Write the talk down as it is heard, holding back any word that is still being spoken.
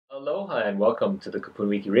Aloha and welcome to the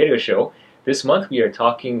KupunaWiki radio show. This month we are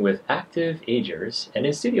talking with active agers, and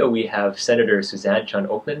in studio we have Senator Suzanne Chun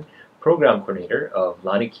Oakland, Program Coordinator of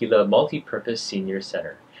Lanakila Multi-Purpose Senior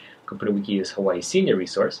Center. KupunaWiki is Hawaii's senior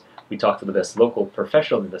resource. We talk to the best local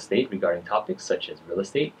professionals in the state regarding topics such as real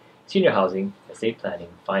estate, senior housing, estate planning,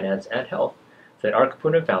 finance, and health, so that our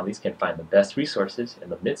Kupuna families can find the best resources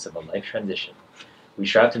in the midst of a life transition. We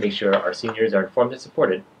strive to make sure our seniors are informed and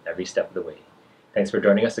supported every step of the way. Thanks for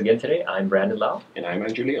joining us again today. I'm Brandon Lau. And I'm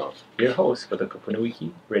Andrew Leon, your host for the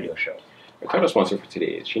KupunaWiki radio show. Our title sponsor for today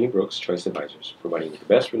is Cheney Brooks Choice Advisors, providing you the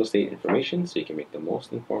best real estate information so you can make the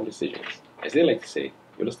most informed decisions. As they like to say,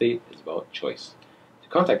 real estate is about choice. To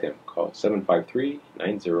contact them, call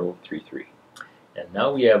 753-9033. And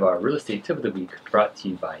now we have our real estate tip of the week brought to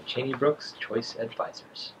you by Cheney Brooks Choice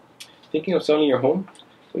Advisors. Thinking of selling your home?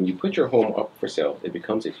 When you put your home up for sale, it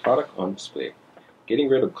becomes a product on display. Getting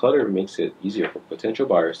rid of clutter makes it easier for potential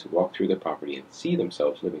buyers to walk through the property and see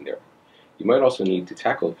themselves living there. You might also need to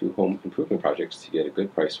tackle a few home improvement projects to get a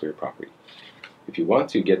good price for your property. If you want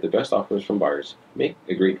to get the best offers from buyers, make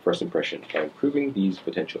a great first impression by improving these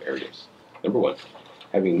potential areas. Number 1,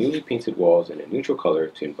 having newly painted walls in a neutral color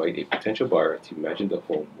to invite a potential buyer to imagine the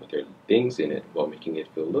home with their things in it while making it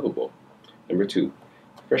feel livable. Number 2,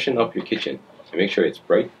 freshen up your kitchen and make sure it's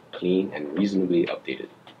bright, clean, and reasonably updated.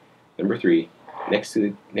 Number 3, Next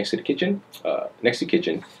to kitchen,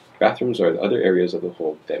 bathrooms are the other areas of the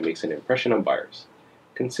home that makes an impression on buyers.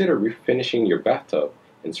 Consider refinishing your bathtub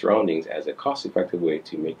and surroundings as a cost-effective way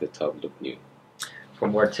to make the tub look new. For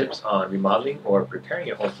more tips on remodeling or preparing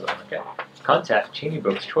your home for the market, contact Cheney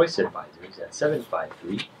Brooks Choice Advisors at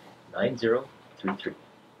 753-9033.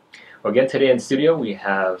 Well, again, today in studio we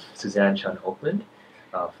have Suzanne Chun Oakland,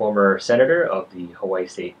 former senator of the Hawaii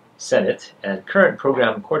State Senate and current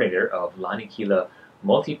program coordinator of Lanakila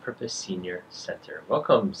Multi-Purpose Senior Center.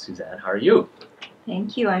 Welcome, Suzanne. How are you?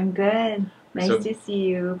 Thank you. I'm good. Nice to see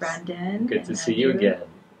you, Brandon. Good to see you again.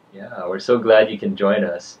 Yeah, we're so glad you can join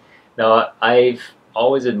us. Now, I've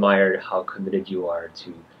always admired how committed you are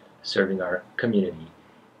to serving our community,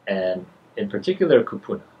 and in particular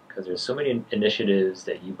Kupuna, because there's so many initiatives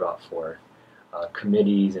that you brought forth,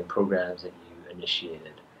 committees and programs that you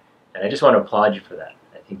initiated. And I just want to applaud you for that.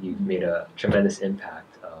 I think you've made a tremendous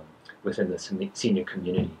impact within the senior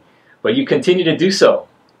community. But you continue to do so.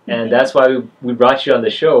 And that's why we brought you on the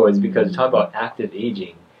show, is because we talk about active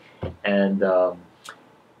aging. And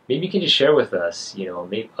maybe you can just share with us,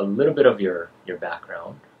 maybe a little bit of your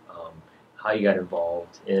background, how you got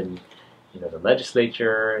involved in the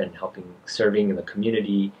legislature and serving in the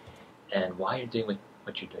community, and why you're doing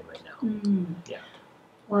what you're doing right now. Yeah.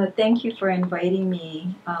 Well, thank you for inviting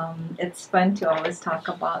me. It's fun to always talk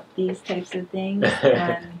about these types of things.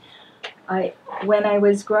 And when I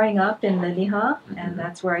was growing up in Liliha, and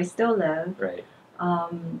that's where I still live, right.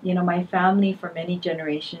 My family for many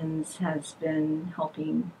generations has been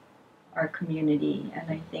helping our community. And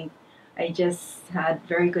I think I just had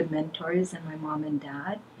very good mentors in my mom and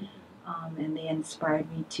dad, and they inspired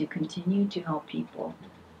me to continue to help people.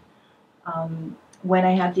 When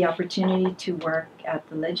I had the opportunity to work at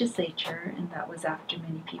the legislature, and that was after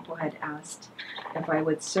many people had asked if I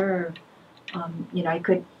would serve, I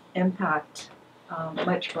could impact a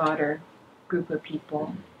much broader group of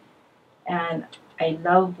people. And I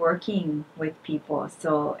love working with people.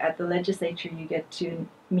 So at the legislature, you get to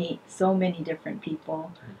meet so many different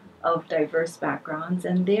people of diverse backgrounds,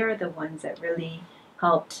 and they're the ones that really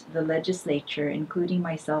helped the legislature, including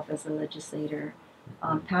myself as a legislator,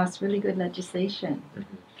 pass really good legislation.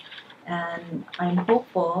 And I'm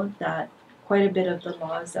hopeful that quite a bit of the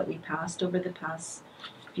laws that we passed over the past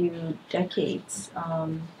few decades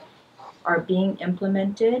are being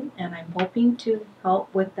implemented, and I'm hoping to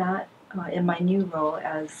help with that in my new role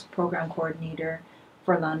as program coordinator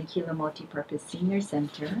for Lanakila Multi-Purpose Senior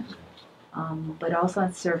Center, but also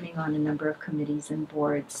serving on a number of committees and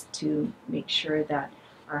boards to make sure that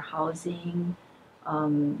our housing,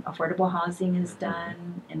 affordable housing is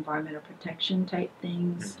done, environmental protection type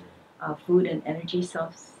things, food and energy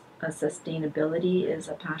sustainability is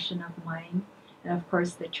a passion of mine, and of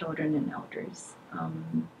course the children and elders,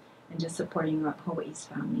 and just supporting Hawaii's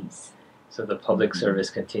families. So the public service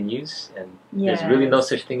continues, and there's really no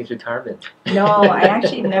such thing as retirement. No, I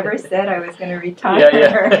actually never said I was going to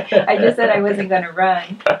retire. I just said I wasn't going to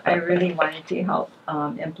run. I really wanted to help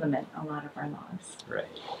implement a lot of our laws. Right.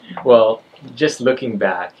 Well, just looking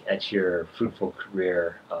back at your fruitful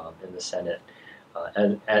career in the Senate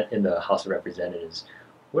and in the House of Representatives,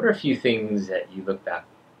 what are a few things that you look back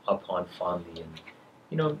upon fondly and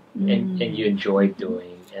and you enjoyed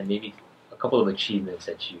doing, and maybe a couple of achievements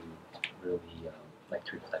that you really like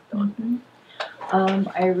to reflect on?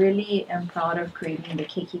 I really am proud of creating the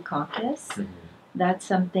Keiki Caucus. That's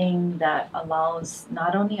something that allows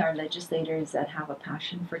not only our legislators that have a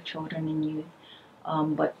passion for children and youth,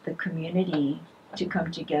 but the community to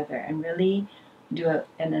come together and really do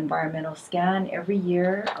an environmental scan every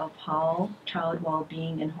year of how child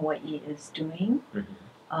well-being in Hawaii is doing,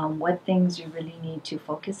 what things you really need to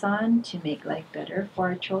focus on to make life better for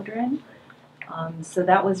our children. So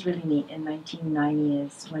that was really neat. In 1990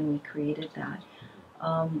 is when we created that.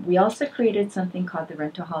 We also created something called the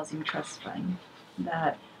Rental Housing Trust Fund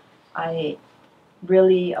that I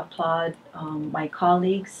really applaud my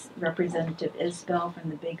colleagues, Representative Isbell from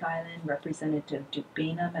the Big Island, Representative Duke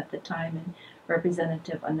Bainham at the time, and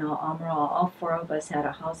Representative Anil Amaral. All four of us had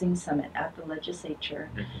a housing summit at the legislature,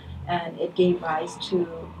 and it gave rise to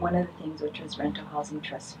one of the things, which was Rental Housing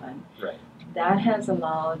Trust Fund. Right. That has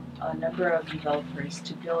allowed a number of developers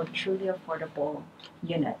to build truly affordable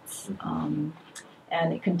units.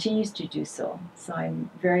 And it continues to do so. So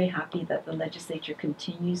I'm very happy that the legislature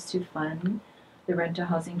continues to fund the Rental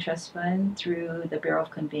Housing Trust Fund through the Bureau of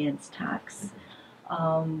Conveyance tax,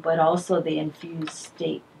 but also they infuse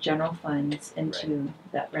state general funds into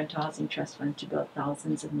that Rental Housing Trust Fund to build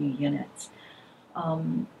thousands of new units.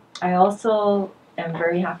 I also am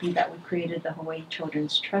very happy that we created the Hawaii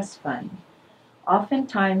Children's Trust Fund.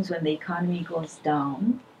 Oftentimes when the economy goes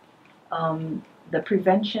down, the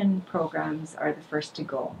prevention programs are the first to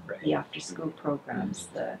go. The after-school programs,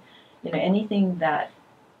 anything that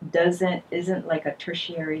isn't like a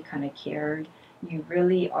tertiary kind of care. You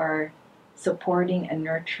really are supporting and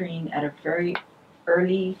nurturing at a very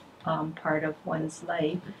early part of one's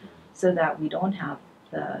life, so that we don't have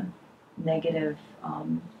the negative,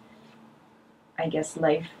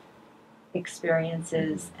 life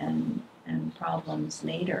experiences and problems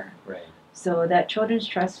later. Right. So that Children's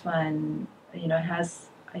Trust Fund, has,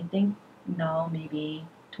 I think now maybe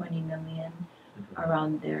 20 million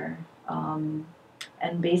around there.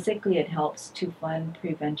 And basically it helps to fund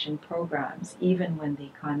prevention programs even when the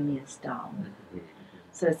economy is down.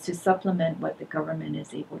 So it's to supplement what the government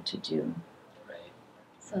is able to do. Right.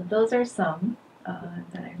 So those are some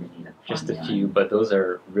that I really look Just fondly a few, but those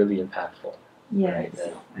are really impactful. Yes,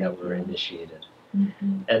 right, that were initiated.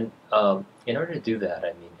 Mm-hmm. And in order to do that,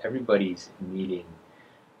 I mean, everybody's needing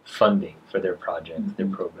funding for their projects, their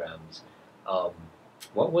programs.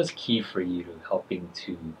 What was key for you to helping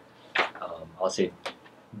to, I'll say,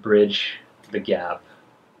 bridge the gap,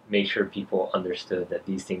 make sure people understood that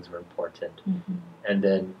these things were important, and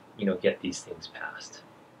then, get these things passed?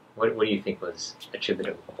 What do you think was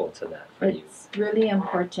attributable to that for you? It's really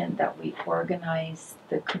important that we organize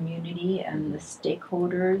the community and the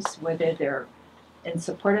stakeholders, whether they're in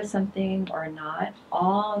support of something or not,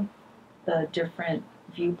 all the different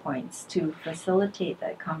viewpoints, to facilitate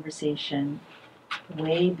that conversation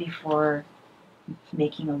way before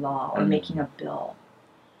making a law or making a bill.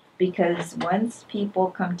 Because once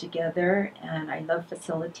people come together, and I love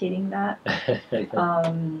facilitating that,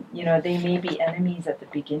 they may be enemies at the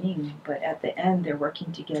beginning, but at the end they're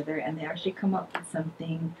working together and they actually come up with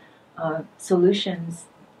something, solutions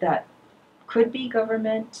that could be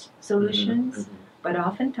government solutions, but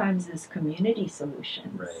oftentimes is community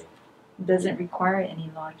solutions. Right. It doesn't require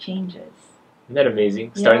any law changes. Isn't that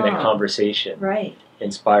amazing? Starting that conversation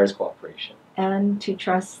inspires cooperation. And to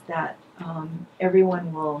trust that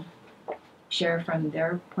everyone will share from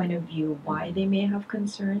their point of view why they may have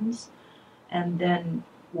concerns, and then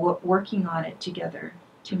working on it together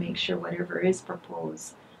to make sure whatever is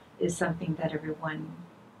proposed is something that everyone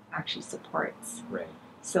actually supports. Right.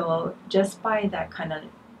 So just by that kind of,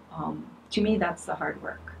 to me, that's the hard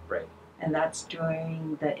work. Right. And that's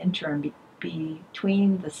during the interim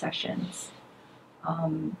between the sessions.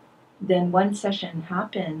 Then one session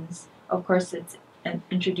happens, of course it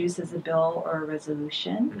introduces a bill or a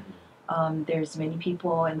resolution. There's many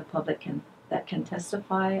people in the public that can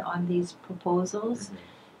testify on these proposals.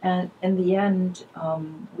 And in the end,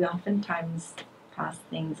 we oftentimes pass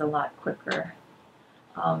things a lot quicker.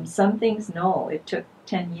 Some things, no, it took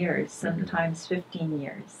 10 years, sometimes 15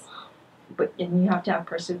 years. And you have to have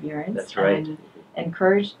perseverance. That's right. And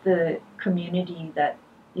encourage the community that,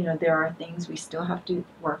 there are things we still have to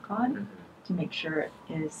work on to make sure it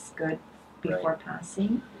is good before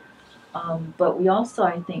passing. But we also,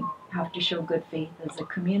 I think, have to show good faith as a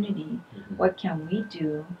community. What can we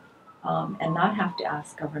do and not have to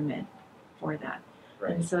ask government for that?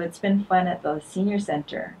 Right. And so it's been fun at the senior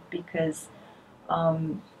center because a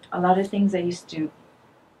lot of things I used to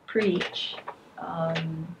preach,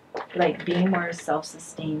 like being more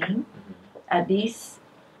self-sustaining, at least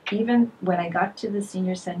even when I got to the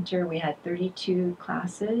senior center, we had 32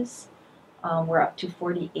 classes. We're up to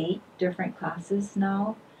 48 different classes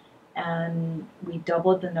now, and we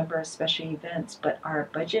doubled the number of special events, but our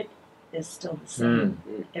budget is still the same,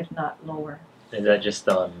 if not lower. Is that just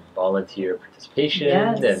on volunteer participation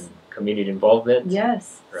Yes. and community involvement?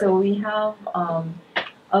 Yes. Right. So we have,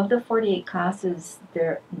 of the 48 classes,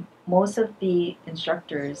 most of the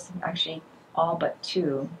instructors, actually all but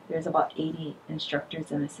two, there's about 80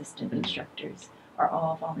 instructors and assistant instructors, are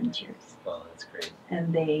all volunteers. Wow, that's great.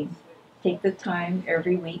 And they take the time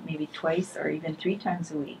every week, maybe twice or even 3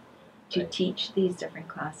 times a week, to teach these different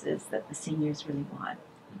classes that the seniors really want.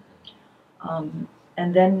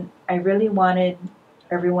 And then I really wanted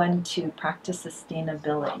everyone to practice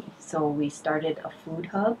sustainability. So we started a food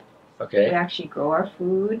hub. Okay. We actually grow our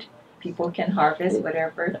food. People can harvest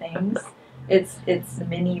whatever things. It's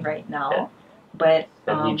mini right now, but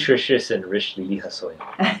nutritious and rich liliha soy.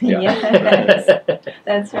 Yes,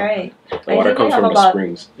 that's right. The water comes from the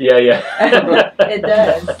springs. Yeah. It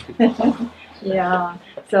does. Yeah.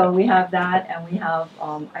 So we have that, and we have.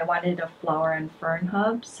 I wanted a flower and fern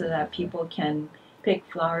hub so that people can pick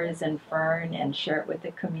flowers and fern and share it with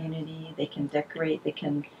the community. They can decorate. They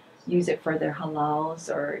can use it for their halals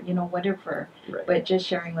or whatever. Right. But just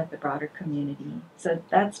sharing with the broader community. So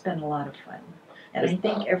that's been a lot of fun. And I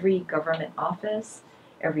think every government office,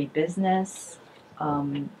 every business,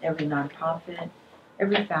 every nonprofit,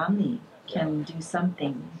 every family can do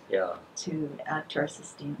something to add to our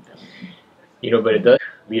sustainability. But it does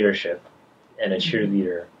leadership and a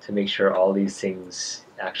cheerleader to make sure all these things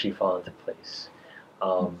actually fall into place.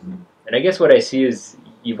 And I guess what I see is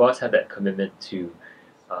you've always had that commitment to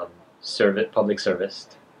public service,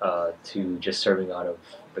 to just serving out of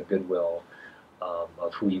the goodwill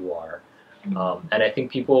of who you are. And I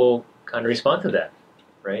think people kind of respond to that,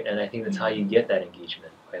 right? And I think that's how you get that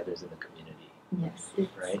engagement by others in the community. Yes,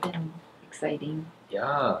 it's been exciting.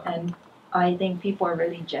 Yeah. And I think people are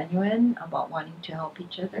really genuine about wanting to help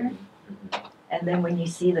each other. And then when you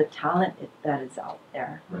see the talent that is out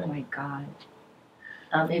there, oh my God.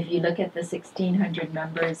 If you look at the 1,600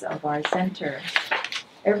 members of our center,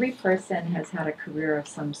 every person has had a career of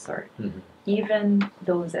some sort, even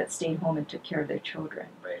those that stayed home and took care of their children.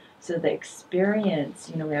 Right. So the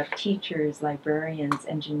experience, we have teachers, librarians,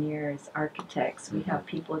 engineers, architects. We have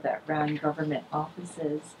people that ran government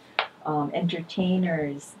offices,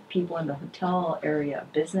 entertainers, people in the hotel area,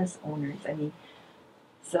 business owners. I mean,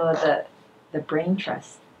 so the brain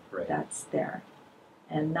trust that's there.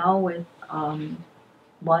 And now with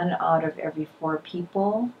 1 out of every 4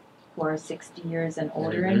 people who are 60 years and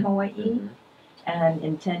older in Hawaii, and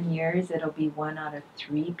in 10 years it'll be 1 out of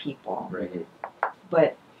 3 people. Right.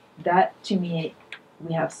 But that, to me,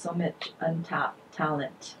 we have so much untapped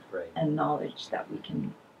talent and knowledge that we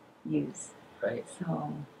can use. Right.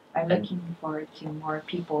 So I'm looking forward to more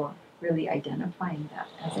people really identifying that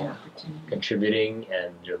as an opportunity. Contributing,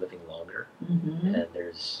 and you're living longer. And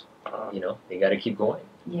there's, they got to keep going.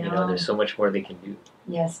 Yeah. There's so much more they can do.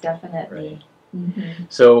 Yes, definitely. Right.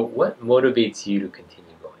 So what motivates you to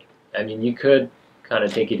continue going? I mean, you could kind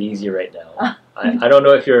of take it easy right now. I don't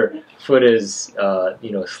know if your foot is,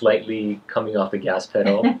 slightly coming off the gas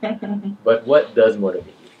pedal, but what does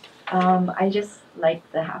motivate you? I just like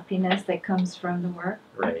the happiness that comes from the work.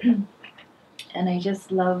 Right. And I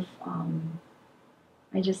just love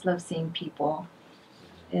seeing people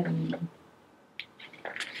in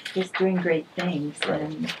just doing great things,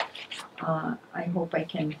 and I hope I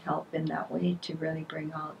can help in that way to really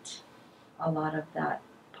bring out a lot of that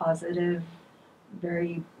positive,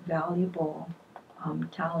 very valuable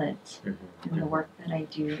talent in the work that I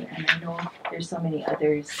do. And I know there's so many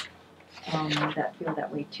others that feel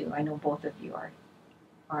that way too. I know both of you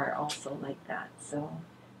are also like that. So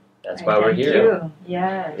that's why we're here.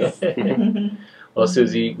 Yes. Well,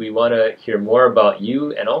 Susie, we want to hear more about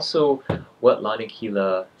you and also what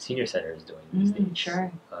Lanakila Senior Center is doing these days.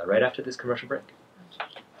 Sure. Right after this commercial break.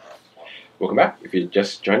 Welcome back. If you're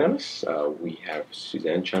just joining us, we have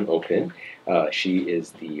Suzanne Chun Oakland. She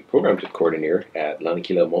is the program coordinator at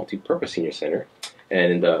Lanakila Multipurpose Senior Center.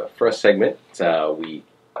 And in the first segment, we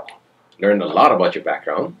learned a lot about your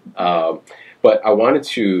background. But I wanted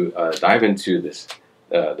to dive into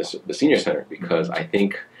the Senior Center because I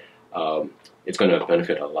think it's going to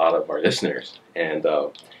benefit a lot of our listeners. And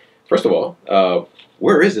first of all,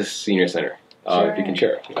 where is this Senior Center? If you can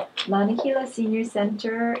share. Lanakila Senior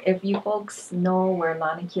Center, if you folks know where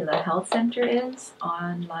Lanakila Health Center is,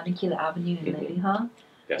 on Lanakila Avenue in Liliha,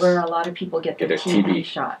 Yes. where a lot of people get Get their their TB TB.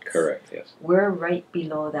 shots. Correct. Yes. We're right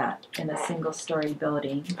below that in a single-story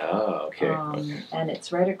building. Ah, okay. And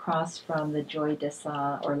it's right across from the Joy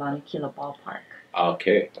Desa or Lanakila ballpark.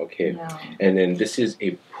 Okay. Okay. Yeah. And then this is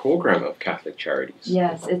a program of Catholic Charities.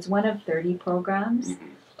 Yes, it's one of 30 programs.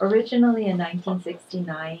 Mhm. Originally in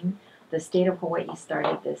 1969, the state of Hawaii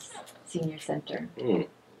started this senior center. Mm.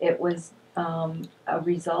 It was a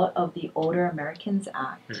result of the Older Americans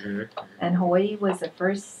Act. Mm-hmm. And Hawaii was the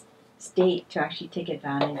first state to actually take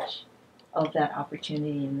advantage of that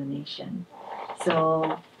opportunity in the nation.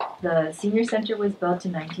 So the senior center was built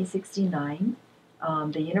in 1969.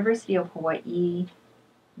 The University of Hawaii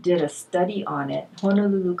did a study on it.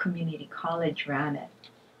 Honolulu Community College ran it.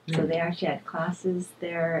 So they actually had classes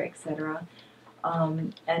there, etc.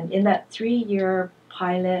 And in that 3-year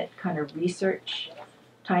pilot kind of research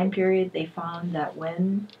time period, they found that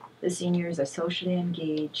when the seniors are socially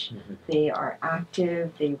engaged, they are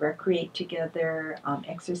active, they recreate together,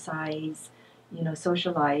 exercise,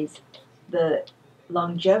 socialize, the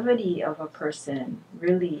longevity of a person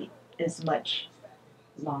really is much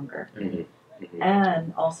longer. Mhm. Mhm.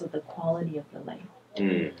 And also the quality of the life.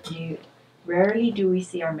 Mm. Rarely do we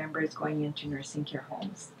see our members going into nursing care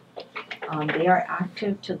homes. They are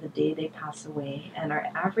active till the day they pass away, and our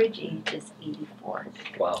average age is 84.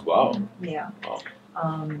 Wow. Wow. Yeah.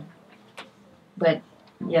 Wow. But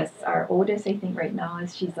yes, our oldest, I think right now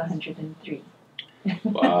she's 103.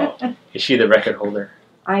 Wow. Is she the record holder?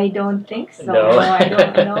 I don't think so. No. I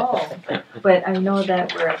don't know. But I know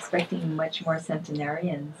that we're expecting much more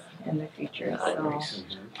centenarians in the future. So,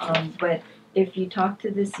 but if you talk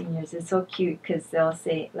to the seniors, it's so cute because they'll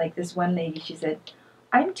say, like this one lady, she said,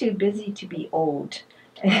 "I'm too busy to be old."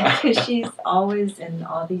 She's always in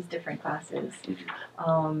all these different classes,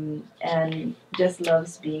 and just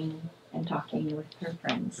loves being and talking with her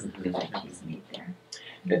friends that she's made there.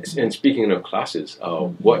 And speaking of classes,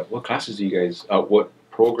 what classes do you guys? What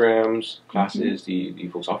programs, classes do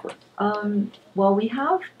you folks offer? Well, we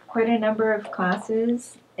have quite a number of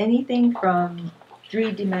classes. Anything from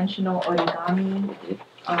 3-dimensional origami.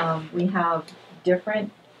 We have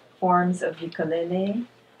different forms of ukulele.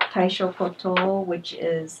 Taisho koto, which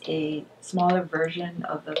is a smaller version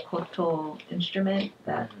of the koto instrument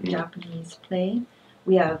that Japanese play.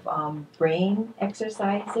 We have brain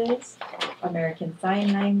exercises, American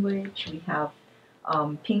Sign Language. We have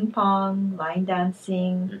ping pong, line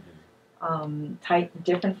dancing,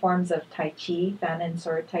 different forms of Tai Chi, fan and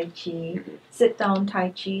sword Tai Chi, sit down Tai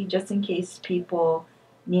Chi, just in case people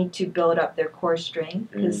need to build up their core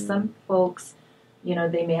strength. Because some folks,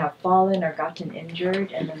 they may have fallen or gotten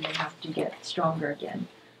injured and then they have to get stronger again.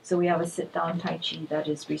 So we have a sit down Tai Chi that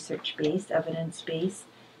is research based, evidence based,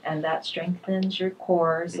 and that strengthens your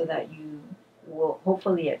core so that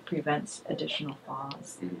hopefully it prevents additional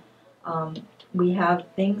falls. We have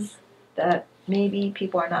things that maybe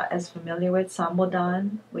people are not as familiar with,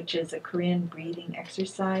 Sambodan, which is a Korean breathing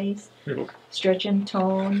exercise, stretch and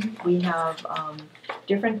tone. We have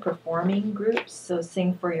different performing groups, so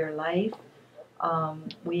Sing for Your Life.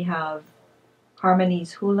 We have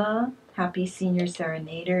Harmonies Hula, Happy Senior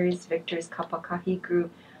Serenaders, Victor's Kapakahi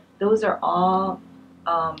group. Those are all,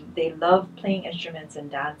 they love playing instruments and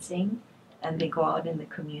dancing, and they go out in the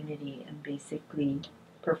community and basically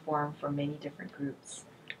perform for many different groups.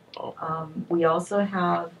 We also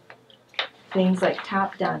have things like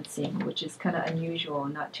tap dancing, which is kind of unusual.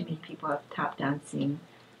 Not too many people have tap dancing.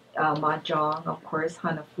 Mahjong, of course,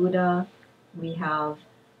 Hanafuda. We have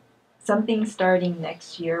something starting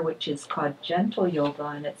next year, which is called Gentle Yoga,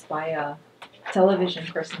 and it's by a television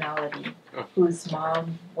personality whose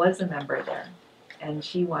mom was a member there, and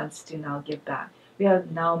she wants to now give back. We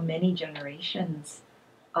have now many generations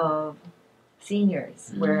of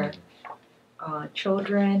seniors where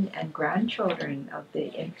children and grandchildren of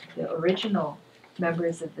the original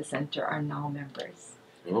members of the center are now members.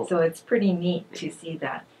 So it's pretty neat to see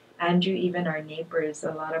that. Andrew, even our neighbors,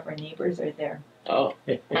 a lot of our neighbors are there.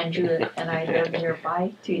 Andrew and I live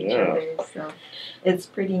nearby to each other, so it's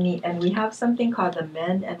pretty neat. And we have something called the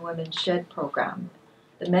Men and Women Shed Program.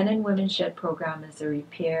 The Men and Women Shed Program is a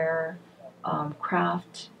repair,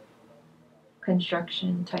 craft,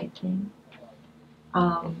 construction type thing.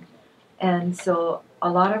 And so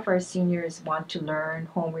a lot of our seniors want to learn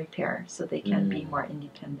home repair so they can be more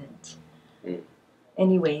independent.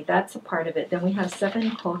 Anyway, that's a part of it. Then we have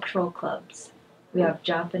 7 cultural clubs. We have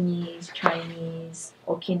Japanese, Chinese,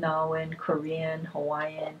 Okinawan, Korean,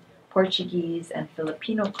 Hawaiian, Portuguese, and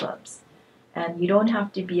Filipino clubs. And you don't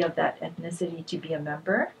have to be of that ethnicity to be a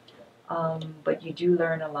member, but you do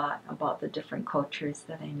learn a lot about the different cultures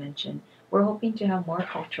that I mentioned. we're hoping to have more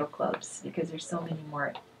cultural clubs because there's so many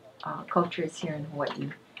more cultures here in Hawaii.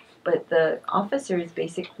 But the officers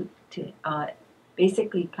basically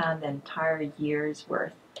plan the entire year's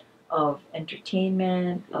worth of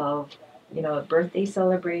entertainment, of birthday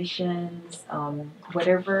celebrations,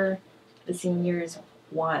 whatever the seniors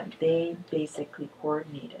want, they basically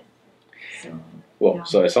coordinate it. So, Well, yeah.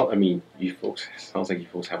 so it sounds. I mean, you folks sounds like you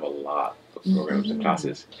folks have a lot of programs and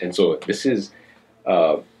classes, and so this is.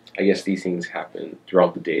 I guess these things happen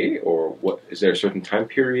throughout the day, or what? Is there a certain time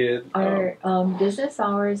period? Our business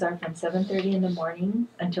hours are from 7:30 in the morning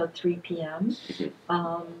until 3 p.m.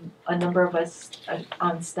 A number of us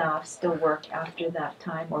on staff still work after that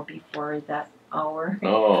time or before that hour.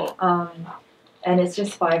 Oh. And it's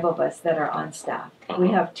just 5 of us that are on staff. Uh-huh. We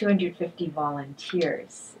have 250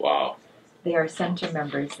 volunteers. Wow. They are center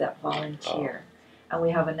members that volunteer. And we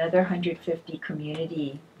have another 150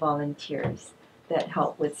 community volunteers that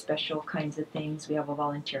help with special kinds of things. We have a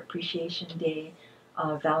volunteer appreciation day,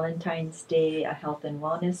 Valentine's Day, a health and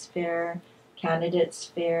wellness fair, candidates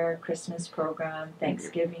fair, Christmas program,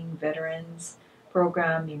 Thanksgiving, veterans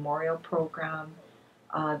program, memorial program.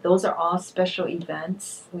 Those are all special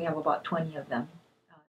events. We have about 20 of them.